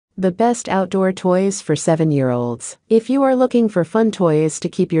The best outdoor toys for 7-year-olds. If you are looking for fun toys to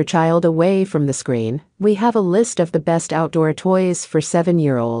keep your child away from the screen, we have a list of the best outdoor toys for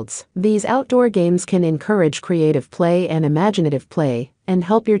 7-year-olds. These outdoor games can encourage creative play and imaginative play, and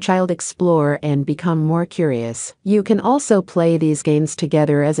help your child explore and become more curious. You can also play these games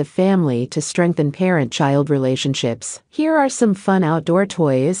together as a family to strengthen parent-child relationships. Here are some fun outdoor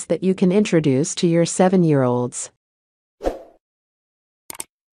toys that you can introduce to your 7-year-olds.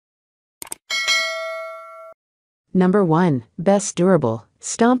 Number 1. Best Durable.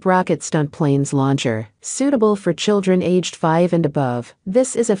 Stomp Rocket Stunt Planes Launcher. Suitable for children aged 5 and above.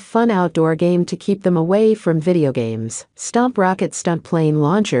 This is a fun outdoor game to keep them away from video games. Stomp Rocket Stunt Plane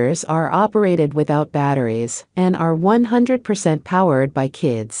Launchers are operated without batteries and are 100% powered by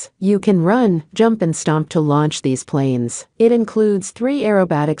kids. You can run, jump and stomp to launch these planes. It includes 3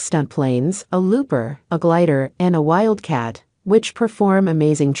 aerobatic stunt planes, a looper, a glider, and a wildcat, which perform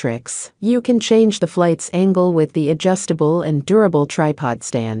amazing tricks. You can change the flight's angle with the adjustable and durable tripod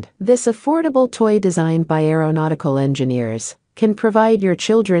stand. This affordable toy designed by aeronautical engineers can provide your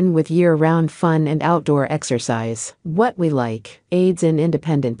children with year-round fun and outdoor exercise. What we like. Aids in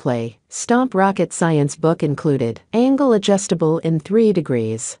independent play. Stomp Rocket science book included. Angle adjustable in 3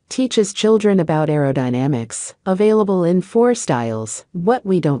 degrees. Teaches children about aerodynamics. Available in 4 styles. What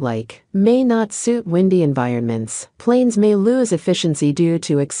we don't like. May not suit windy environments. Planes may lose efficiency due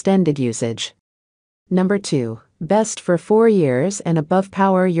to extended usage. Number 2. Best for 4 years and above.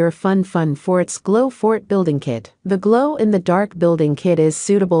 Power Your Fun Fort's Glow Fort Building Kit. The glow-in-the-dark building kit is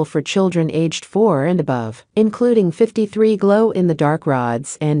suitable for children aged 4 and above, including 53 glow-in-the-dark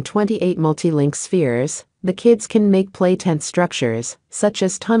rods and 28 multi-link spheres. The kids can make play tent structures, such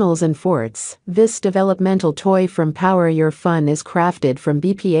as tunnels and forts. This developmental toy from Power Your Fun is crafted from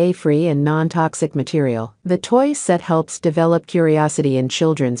BPA-free and non-toxic material. The toy set helps develop curiosity in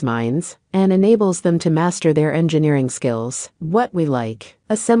children's minds and enables them to master their engineering skills. What we like.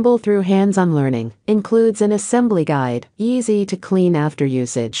 Assemble through hands-on learning. Includes an assembly guide. Easy to clean after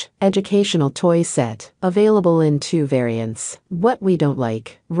usage. Educational toy set. Available in 2 variants. What we don't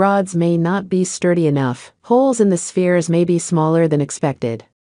like. Rods may not be sturdy enough. Holes in the spheres may be smaller than expected.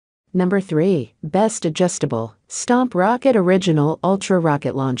 Number 3. Best Adjustable. Stomp Rocket Original Ultra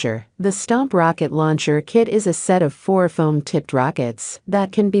Rocket Launcher. The Stomp Rocket Launcher Kit is a set of 4 foam-tipped rockets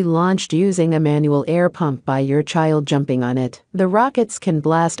that can be launched using a manual air pump by your child jumping on it. The rockets can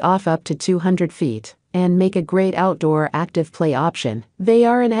blast off up to 200 feet and make a great outdoor active play option. They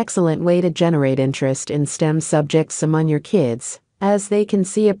are an excellent way to generate interest in STEM subjects among your kids, as they can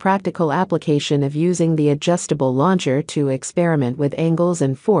see a practical application of using the adjustable launcher to experiment with angles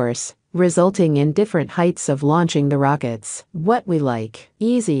and force, resulting in different heights of launching the rockets. What we like.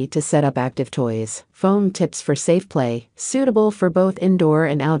 Easy to set up active toys. Foam tips for safe play. Suitable for both indoor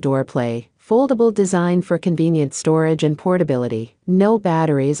and outdoor play. Foldable design for convenient storage and portability. No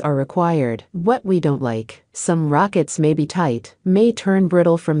batteries are required. What we don't like. Some rockets may be tight, may turn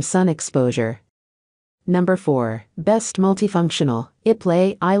brittle from sun exposure. Number 4. Best Multifunctional.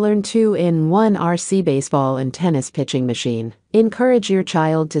 iPlay iLearn 2-in-1 RC Baseball and Tennis Pitching Machine. Encourage your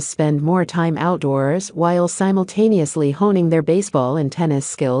child to spend more time outdoors while simultaneously honing their baseball and tennis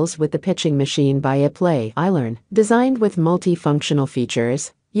skills with the pitching machine by iPlay iLearn. Designed with multifunctional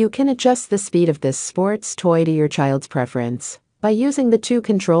features, you can adjust the speed of this sports toy to your child's preference by using the 2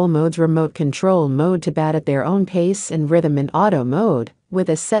 control modes: remote control mode to bat at their own pace and rhythm and auto mode, with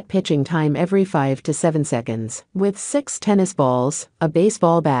a set pitching time every 5 to 7 seconds. With 6 tennis balls, a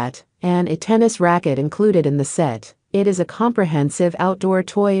baseball bat, and a tennis racket included in the set, it is a comprehensive outdoor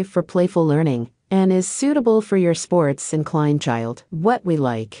toy for playful learning and is suitable for your sports-inclined child. What we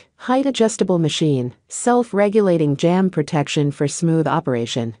like. Height adjustable machine. Self-regulating jam protection for smooth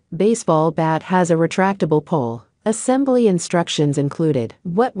operation. Baseball bat has a retractable pole. Assembly instructions included.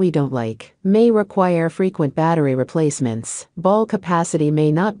 What we don't like. May require frequent battery replacements. Ball capacity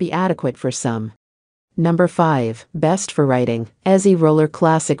may not be adequate for some. Number 5. Best for writing. EzyRoller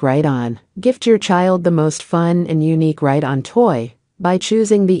Classic Write-On. Gift your child the most fun and unique write-on toy by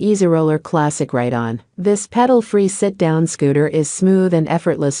choosing the EzyRoller Classic Write-On. This pedal-free sit-down scooter is smooth and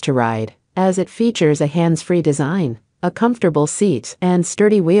effortless to ride, as it features a hands-free design, a comfortable seat, and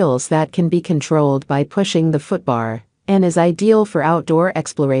sturdy wheels that can be controlled by pushing the footbar, and is ideal for outdoor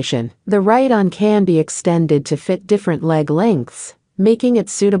exploration. The ride-on can be extended to fit different leg lengths, making it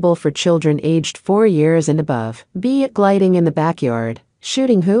suitable for children aged 4 years and above. Be it gliding in the backyard,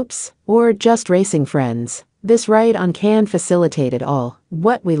 shooting hoops, or just racing friends, This ride-on can facilitate it all.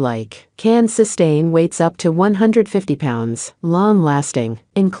 What we like. Can sustain weights up to 150 pounds. Long-lasting.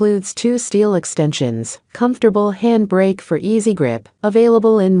 Includes 2 steel extensions. Comfortable handbrake for easy grip.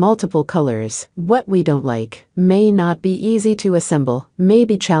 Available in multiple colors. What we don't like. May not be easy to assemble. May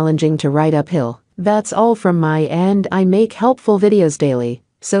be challenging to ride uphill. That's all from my end. I make helpful videos daily,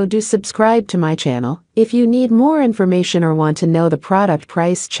 so do subscribe to my channel. If you need more information or want to know the product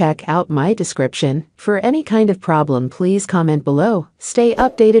price, check out my description. For any kind of problem, please comment below. Stay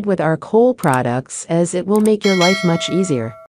updated with our cool products, as it will make your life much easier.